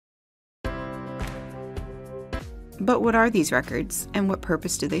But what are these records, and what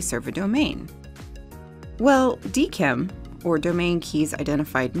purpose do they serve a domain? Well, DKim, or Domain Keys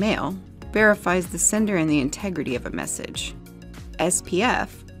Identified Mail, verifies the sender and the integrity of a message. SPF,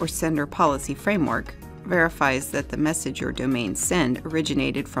 or Sender Policy Framework, verifies that the message your domain send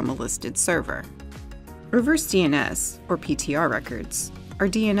originated from a listed server. Reverse DNS, or PTR records, are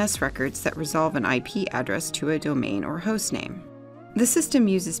DNS records that resolve an IP address to a domain or hostname. The system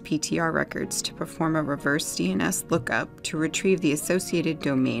uses PTR records to perform a reverse DNS lookup to retrieve the associated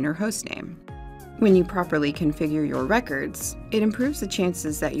domain or hostname. When you properly configure your records, it improves the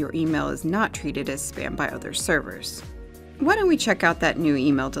chances that your email is not treated as spam by other servers. Why don't we check out that new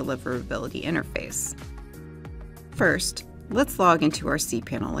email deliverability interface? First, let's log into our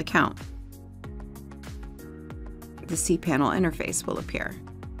CPanel account. The CPanel interface will appear.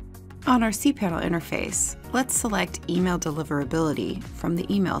 On our CPanel interface, let's select Email Deliverability from the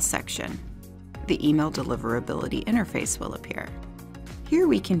Email section. The Email Deliverability interface will appear. Here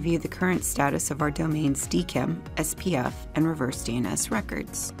we can view the current status of our domain's DKim, SPF, and reverse DNS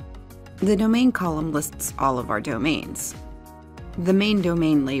records. The domain column lists all of our domains. The main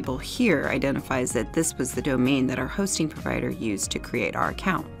domain label here identifies that this was the domain that our hosting provider used to create our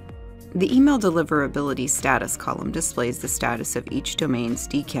account. The Email Deliverability status column displays the status of each domain's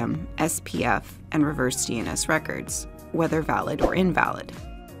DKim, SPF, and reverse DNS records, whether valid or invalid.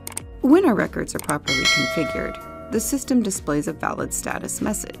 When our records are properly configured, the system displays a valid status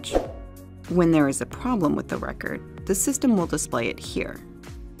message. When there is a problem with the record, the system will display it here.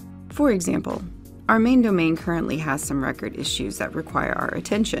 For example, our main domain currently has some record issues that require our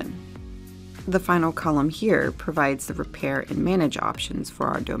attention. The final column here provides the repair and manage options for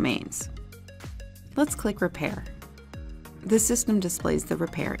our domains. Let's click Repair. The system displays the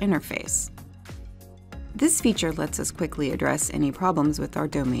repair interface. This feature lets us quickly address any problems with our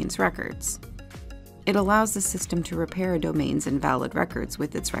domain's records. It allows the system to repair a domain's invalid records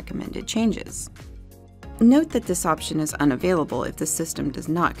with its recommended changes. Note that this option is unavailable if the system does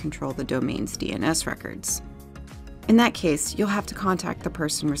not control the domain's DNS records. In that case, you'll have to contact the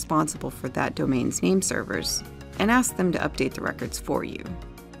person responsible for that domain's name servers and ask them to update the records for you.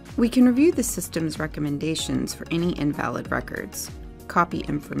 We can review the system's recommendations for any invalid records, copy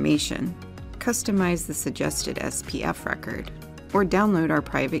information, customize the suggested SPF record, or download our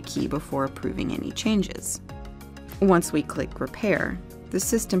private key before approving any changes. Once we click Repair, the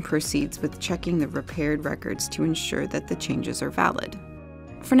system proceeds with checking the repaired records to ensure that the changes are valid.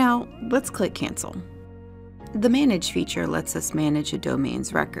 For now, let's click Cancel. The Manage feature lets us manage a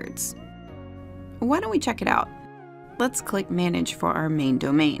domain's records. Why don't we check it out? Let's click Manage for our main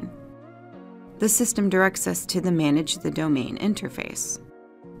domain. The system directs us to the Manage the Domain interface.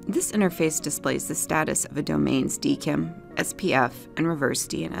 This interface displays the status of a domain's DKim, SPF, and reverse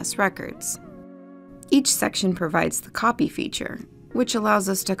DNS records. Each section provides the Copy feature, which allows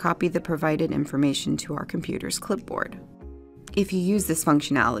us to copy the provided information to our computer's clipboard. If you use this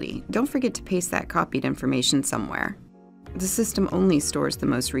functionality, don't forget to paste that copied information somewhere. The system only stores the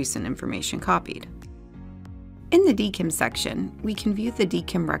most recent information copied. In the DKim section, we can view the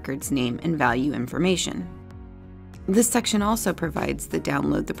DKim record's name and value information. This section also provides the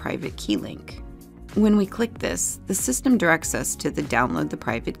Download the Private Key link. When we click this, the system directs us to the Download the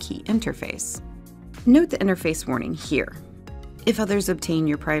Private Key interface. Note the interface warning here. If others obtain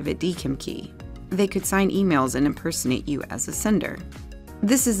your private DKim key, they could sign emails and impersonate you as a sender.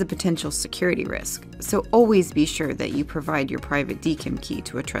 This is a potential security risk, so always be sure that you provide your private DKim key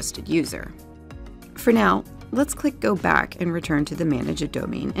to a trusted user. For now, let's click Go Back and return to the Manage a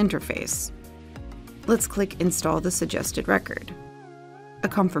Domain interface. Let's click Install the suggested record. A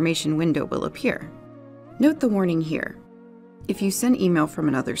confirmation window will appear. Note the warning here. If you send email from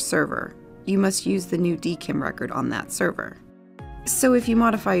another server, you must use the new DKim record on that server. So if you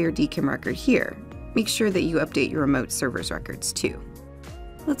modify your DKim record here, make sure that you update your remote server's records too.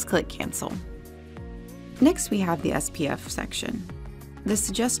 Let's click Cancel. Next we have the SPF section. The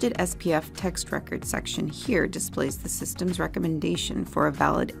Suggested SPF Text Record section here displays the system's recommendation for a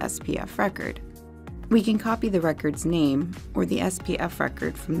valid SPF record. We can copy the record's name or the SPF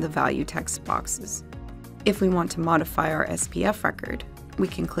record from the value text boxes. If we want to modify our SPF record, we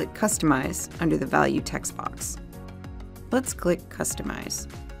can click Customize under the value text box. Let's click Customize.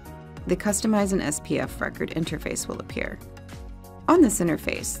 The Customize an SPF record interface will appear. On this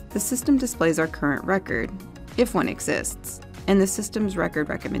interface, the system displays our current record, if one exists, and the system's record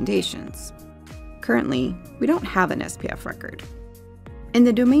recommendations. Currently, we don't have an SPF record. In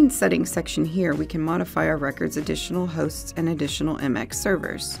the Domain Settings section here, we can modify our record's additional hosts and additional MX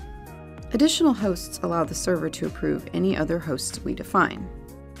servers. Additional hosts allow the server to approve any other hosts we define.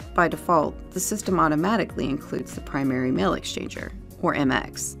 By default, the system automatically includes the primary mail exchanger, or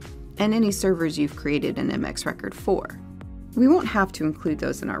MX, and any servers you've created an MX record for. We won't have to include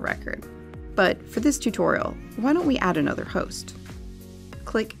those in our record, but for this tutorial, why don't we add another host?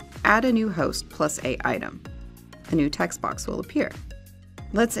 Click Add a new host plus a item. A new text box will appear.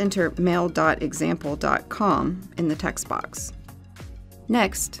 Let's enter mail.example.com in the text box.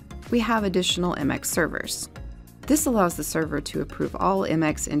 Next, we have additional MX servers. This allows the server to approve all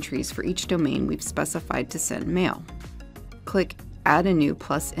MX entries for each domain we've specified to send mail. Click Add a new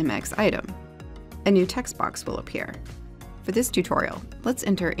plus MX item. A new text box will appear. For this tutorial, let's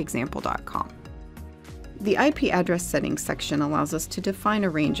enter example.com. The IP address settings section allows us to define a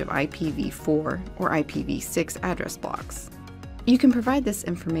range of IPv4 or IPv6 address blocks. You can provide this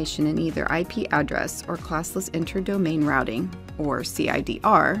information in either IP address or classless interdomain routing, or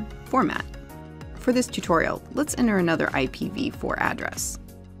CIDR, format. For this tutorial, let's enter another IPv4 address.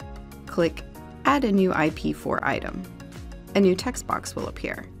 Click Add a new IP4 item. A new text box will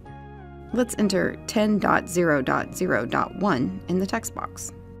appear. Let's enter 10.0.0.1 in the text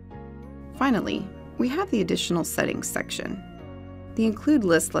box. Finally, we have the additional settings section. The include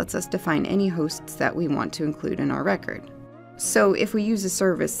list lets us define any hosts that we want to include in our record. So if we use a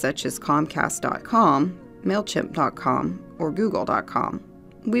service such as Comcast.com, MailChimp.com, or Google.com,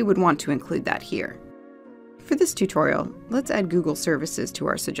 we would want to include that here. For this tutorial, let's add Google services to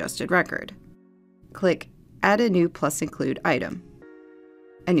our suggested record. Click Add a new plus include item.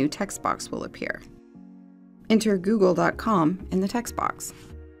 A new text box will appear. Enter Google.com in the text box.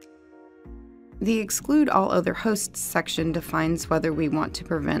 The Exclude All Other Hosts section defines whether we want to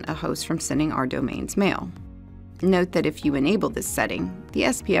prevent a host from sending our domain's mail. Note that if you enable this setting, the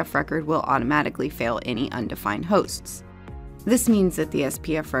SPF record will automatically fail any undefined hosts. This means that the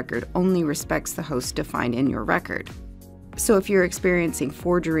SPF record only respects the host defined in your record. So if you're experiencing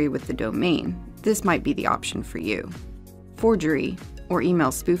forgery with the domain, this might be the option for you. Forgery, or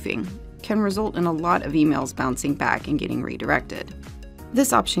email spoofing, can result in a lot of emails bouncing back and getting redirected.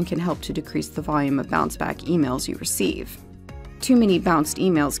 This option can help to decrease the volume of bounce-back emails you receive. Too many bounced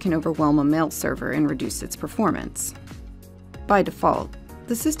emails can overwhelm a mail server and reduce its performance. By default,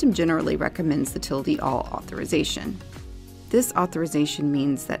 the system generally recommends the "all" authorization. This authorization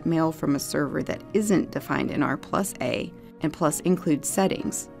means that mail from a server that isn't defined in our +A and +include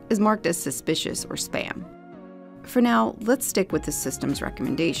settings is marked as suspicious or spam. For now, let's stick with the system's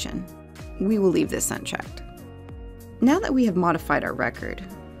recommendation. We will leave this unchecked. Now that we have modified our record,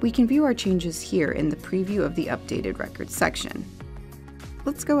 we can view our changes here in the Preview of the Updated Records section.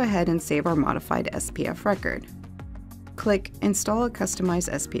 Let's go ahead and save our modified SPF record. Click Install a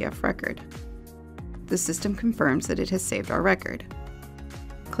Customized SPF record. The system confirms that it has saved our record.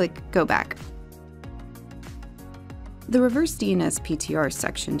 Click Go Back. The Reverse DNS PTR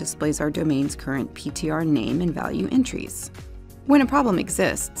section displays our domain's current PTR name and value entries. When a problem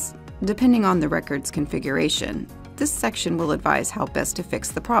exists, depending on the record's configuration, this section will advise how best to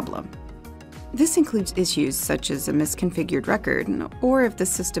fix the problem. This includes issues such as a misconfigured record, or if the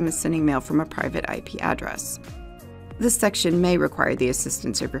system is sending mail from a private IP address. This section may require the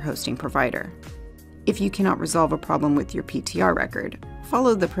assistance of your hosting provider. If you cannot resolve a problem with your PTR record,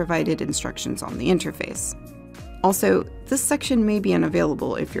 follow the provided instructions on the interface. Also, this section may be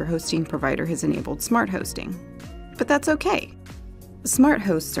unavailable if your hosting provider has enabled smart hosting. But that's okay. Smart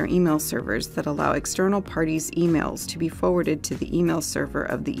hosts are email servers that allow external parties' emails to be forwarded to the email server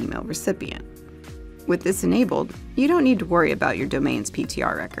of the email recipient. With this enabled, you don't need to worry about your domain's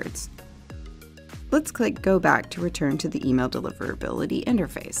PTR records. Let's click Go Back to return to the email deliverability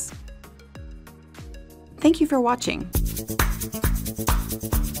interface. Thank you for watching.